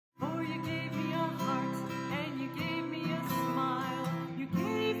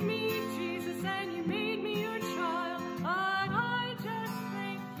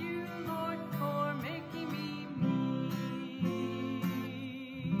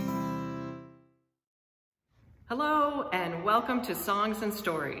Hello and welcome to Songs and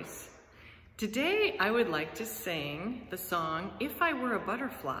Stories. Today I would like to sing the song, If I Were a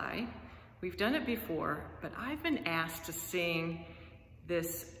Butterfly. We've done it before, but I've been asked to sing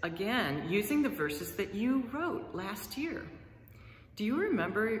this again using the verses that you wrote last year. Do you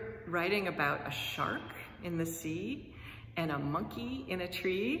remember writing about a shark in the sea and a monkey in a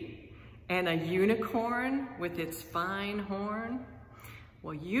tree and a unicorn with its fine horn?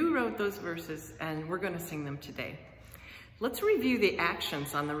 Well, you wrote those verses and we're going to sing them today. Let's review the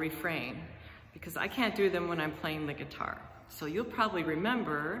actions on the refrain because I can't do them when I'm playing the guitar. So you'll probably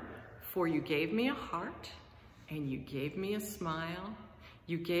remember, for you gave me a heart and you gave me a smile.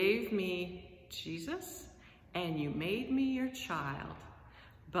 You gave me Jesus and you made me your child.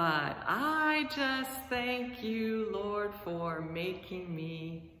 But I just thank you, Lord, for making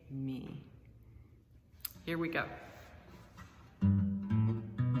me me. Here we go.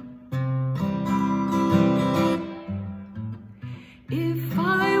 If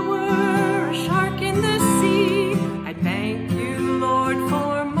I were a shark in the sea, I'd thank you, Lord,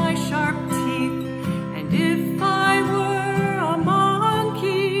 for my sharp teeth. And if I were a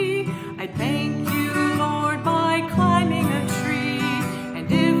monkey, I'd thank you, Lord, by climbing a tree.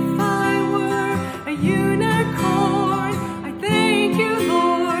 And if I were a unicorn, I'd thank you,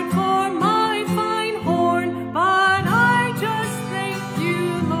 Lord, for my fine horn. But I just thank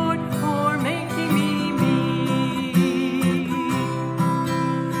you, Lord, for making me me.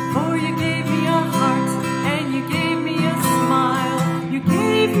 For you gave me a heart and you gave me a smile. You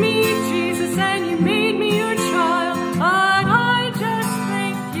gave me Jesus and you made me your child. But I just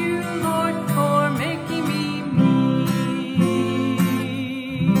thank you, Lord, for making me me.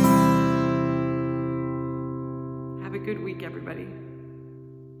 Have a good week, everybody.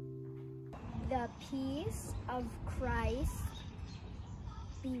 The peace of Christ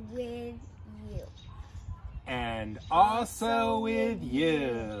be with you. And also with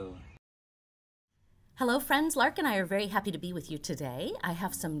you. Hello friends, Lark and I are very happy to be with you today. I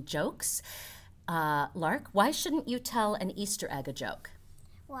have some jokes. Lark, why shouldn't you tell an Easter egg a joke?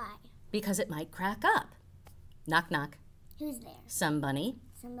 Why? Because it might crack up. Knock knock. Who's there? Somebody.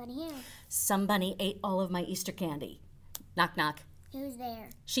 Somebody here. Somebody ate all of my Easter candy. Knock knock. Who's there?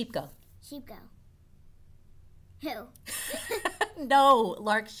 Sheep go. Sheep go. Who? No,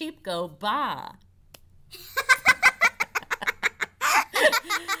 Lark, sheep go, bah.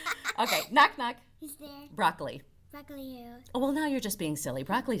 Okay, knock knock. Who's there? Broccoli. Broccoli who? Oh, well, now you're just being silly.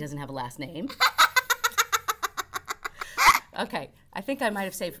 Broccoli doesn't have a last name. Okay, I think I might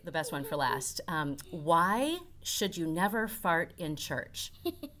have saved the best one for last. Why should you never fart in church?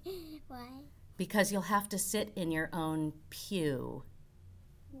 Why? Because you'll have to sit in your own pew.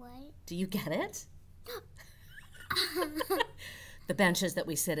 What? Do you get it? The benches that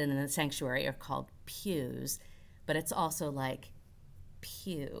we sit in the sanctuary are called pews, but it's also like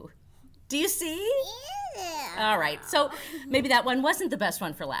pew. Do you see? Yeah. All right, so maybe that one wasn't the best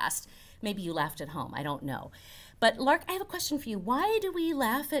one for last. Maybe you laughed at home, I don't know. But Lark, I have a question for you. Why do we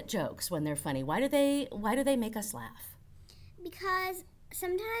laugh at jokes when they're funny? Why do they make us laugh? Because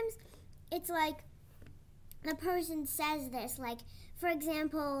sometimes it's like the person says this, like, for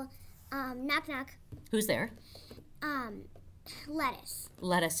example, knock knock, Who's there? lettuce.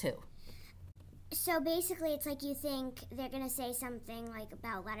 Lettuce who? So basically it's like you think they're gonna say something like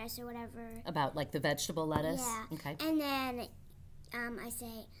about lettuce or whatever. About like the vegetable lettuce? Yeah. Okay. And then I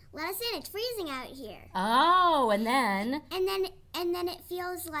say, let us in, it's freezing out here. Oh, and then? And then it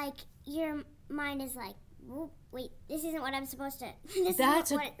feels like your mind is like, wait, this isn't what I'm supposed to, this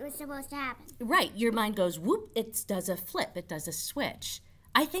isn't what was supposed to happen. Right, your mind goes whoop, it does a flip, it does a switch.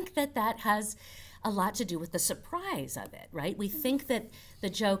 I think that has a lot to do with the surprise of it, right? We think that the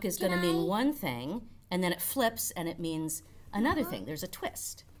joke is going to mean one thing, and then it flips and it means another thing. There's a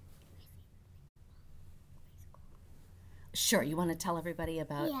twist. Sure, you want to tell everybody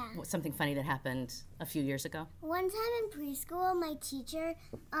about something funny that happened a few years ago? One time in preschool, my teacher,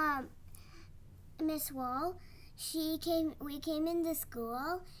 Miss Wall, we came into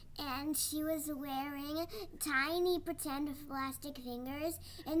school and she was wearing tiny pretend plastic fingers,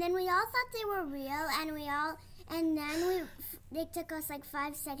 and then we all thought they were real, and then they took us like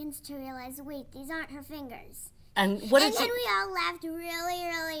 5 seconds to realize, wait, these aren't her fingers. And then we all laughed really,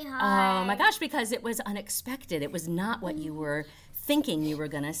 really hard. Oh my gosh, because it was unexpected. It was not what you were thinking you were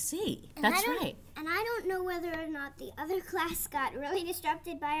going to see. That's right. And I don't know whether or not the other class got really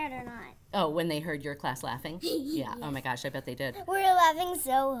disrupted by it or not. Oh, when they heard your class laughing? Yeah. Oh my gosh, I bet they did. We were laughing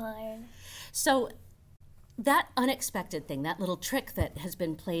so hard. So that unexpected thing, that little trick that has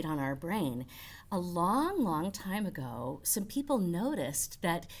been played on our brain, a long, long time ago, some people noticed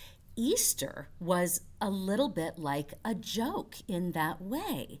that Easter was a little bit like a joke in that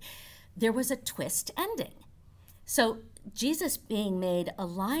way. There was a twist ending. So Jesus being made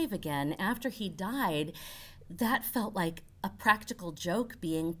alive again after he died, that felt like a practical joke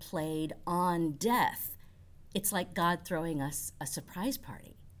being played on death. It's like God throwing us a surprise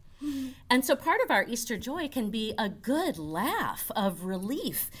party. And so part of our Easter joy can be a good laugh of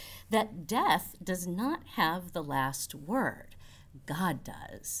relief that death does not have the last word. God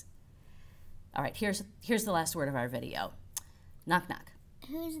does. All right, here's the last word of our video. Knock, knock.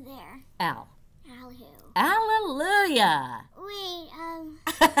 Who's there? Al. Al who? Hallelujah. Wait,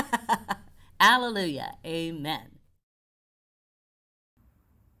 Hallelujah. Amen.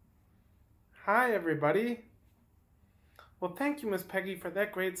 Hi, everybody. Well, thank you, Miss Peggy, for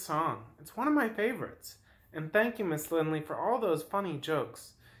that great song. It's one of my favorites. And thank you, Miss Lindley, for all those funny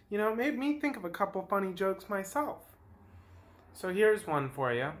jokes. You know, it made me think of a couple funny jokes myself. So here's one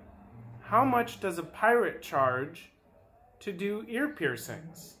for you. How much does a pirate charge to do ear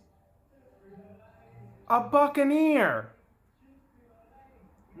piercings? A buccaneer.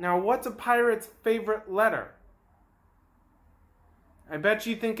 Now, what's a pirate's favorite letter? I bet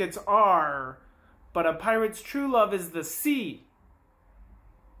you think it's R, but a pirate's true love is the C.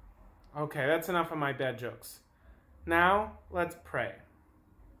 Okay, that's enough of my bad jokes. Now, let's pray.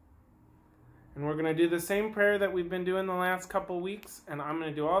 And we're going to do the same prayer that we've been doing the last couple weeks, and I'm going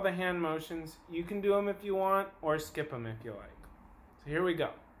to do all the hand motions. You can do them if you want, or skip them if you like. So here we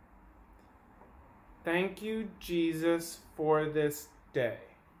go. Thank you, Jesus, for this day,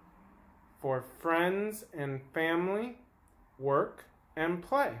 for friends and family, work and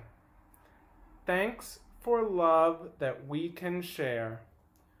play. Thanks for love that we can share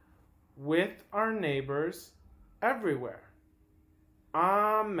with our neighbors everywhere.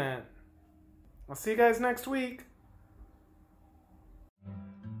 Amen. I'll see you guys next week.